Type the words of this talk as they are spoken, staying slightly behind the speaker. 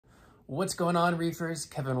What's going on, Reefers?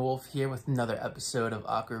 Kevin Wolf here with another episode of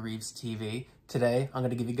Aqua Reefs TV. Today, I'm going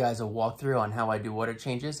to give you guys a walkthrough on how I do water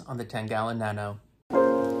changes on the 10-gallon Nano.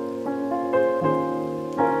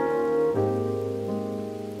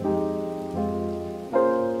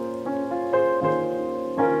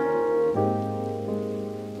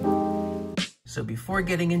 So before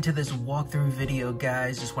getting into this walkthrough video,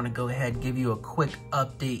 guys, just want to go ahead and give you a quick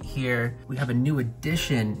update here. We have a new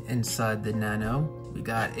addition inside the Nano. We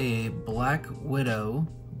got a Black Widow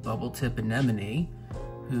bubble tip anemone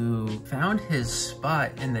who found his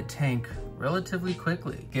spot in the tank relatively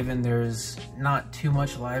quickly. Given there's not too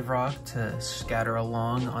much live rock to scatter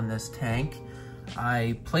along on this tank,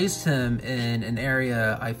 I placed him in an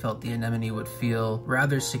area I felt the anemone would feel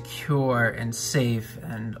rather secure and safe,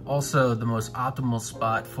 and also the most optimal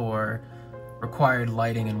spot for required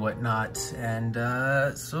lighting and whatnot. And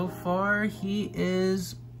so far he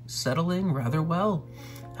is settling rather well.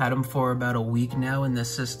 Had him for about a week now in the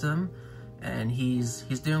system, and he's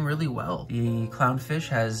doing really well. The clownfish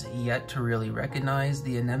has yet to really recognize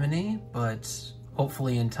the anemone, but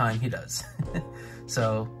hopefully in time he does.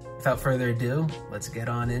 So without further ado, let's get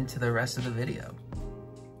on into the rest of the video.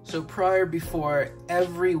 So before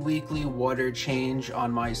every weekly water change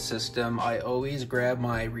on my system, I always grab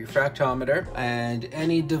my refractometer and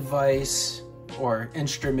any device or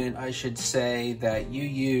instrument, I should say, that you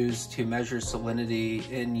use to measure salinity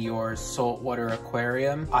in your saltwater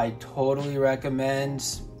aquarium. I totally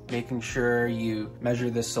recommend making sure you measure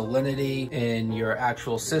the salinity in your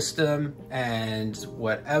actual system, and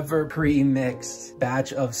whatever pre-mixed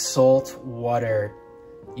batch of salt water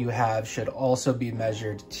you have should also be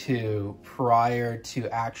measured too prior to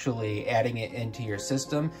actually adding it into your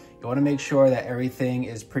system. You want to make sure that everything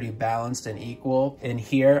is pretty balanced and equal. In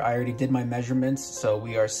here, I already did my measurements, so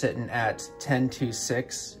we are sitting at 10 to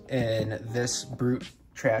 6 in this brute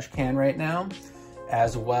trash can right now,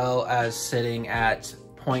 as well as sitting at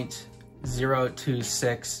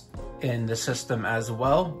 0.026 in the system as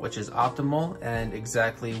well, which is optimal and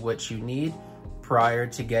exactly what you need prior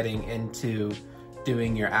to getting into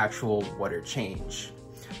doing your actual water change.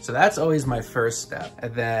 So that's always my first step.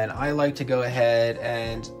 And then I like to go ahead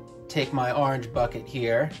and take my orange bucket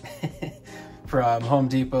here from Home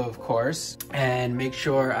Depot, of course, and make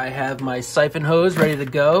sure I have my siphon hose ready to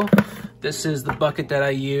go. This is the bucket that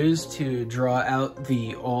I use to draw out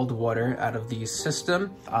the old water out of the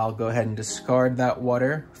system. I'll go ahead and discard that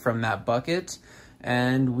water from that bucket,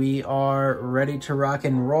 and we are ready to rock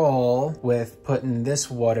and roll with putting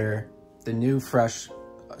this water, the new fresh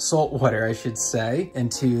salt water, I should say,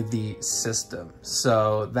 into the system.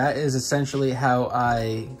 So that is essentially how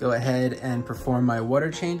I go ahead and perform my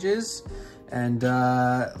water changes. And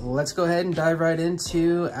let's go ahead and dive right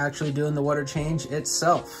into actually doing the water change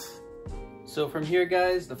itself. So from here,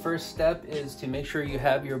 guys, the first step is to make sure you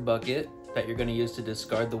have your bucket that you're going to use to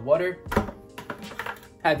discard the water.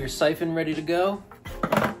 Have your siphon ready to go.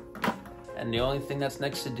 And the only thing that's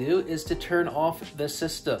next to do is to turn off the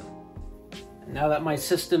system. And now that my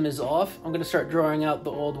system is off, I'm going to start drawing out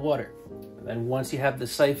the old water. And then once you have the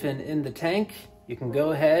siphon in the tank, you can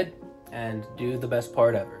go ahead and do the best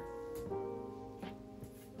part ever.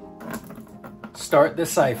 Start the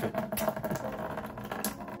siphon.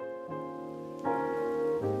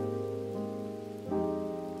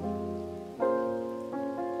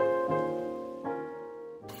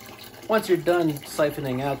 Once you're done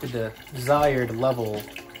siphoning out to the desired level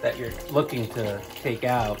that you're looking to take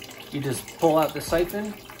out, you just pull out the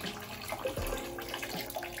siphon,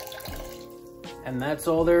 and that's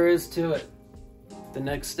all there is to it. The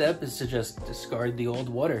next step is to just discard the old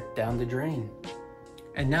water down the drain.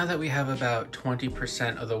 And now that we have about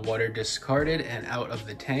 20% of the water discarded and out of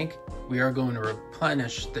the tank, we are going to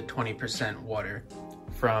replenish the 20% water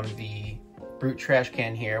from the brute trash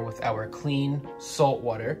can here with our clean salt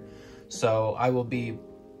water. So I will be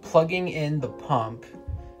plugging in the pump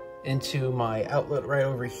into my outlet right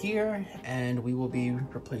over here, and we will be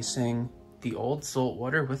replacing the old salt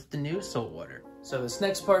water with the new salt water. So this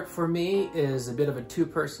next part for me is a bit of a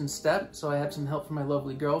two-person step. So I have some help from my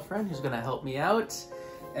lovely girlfriend who's gonna help me out.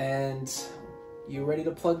 And you ready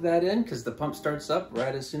to plug that in? Because the pump starts up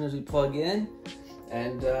right as soon as we plug in.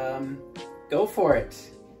 And go for it.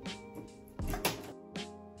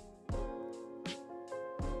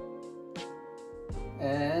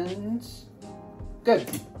 And good.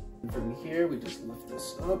 And from here, we just lift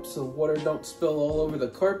this up so water don't spill all over the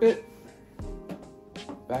carpet.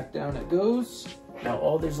 Back down it goes. Now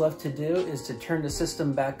all there's left to do is to turn the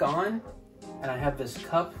system back on. And I have this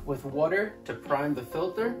cup with water to prime the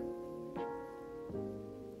filter.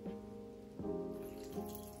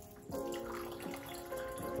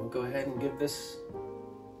 go ahead and give this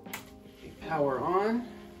a power on,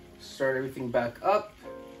 start everything back up,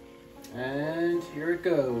 and here it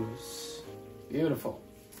goes. Beautiful.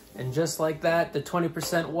 And just like that, the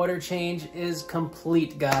 20% water change is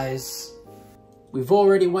complete, guys. We've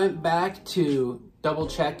already went back to double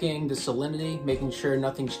checking the salinity, making sure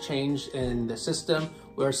nothing's changed in the system.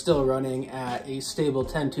 We're still running at a stable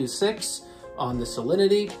 10.26 on the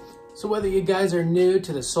salinity. So whether you guys are new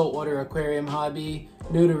to the saltwater aquarium hobby,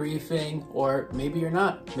 new to reefing, or maybe you're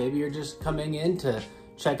not, maybe you're just coming in to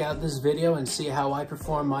check out this video and see how I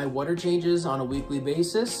perform my water changes on a weekly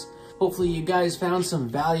basis. Hopefully you guys found some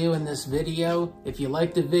value in this video. If you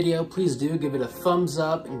liked the video, please do give it a thumbs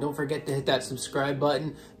up and don't forget to hit that subscribe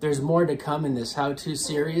button. There's more to come in this how-to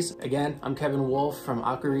series. Again, I'm Kevin Wolf from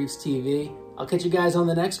Aqua Reefs TV. I'll catch you guys on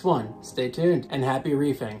the next one. Stay tuned and happy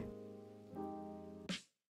reefing.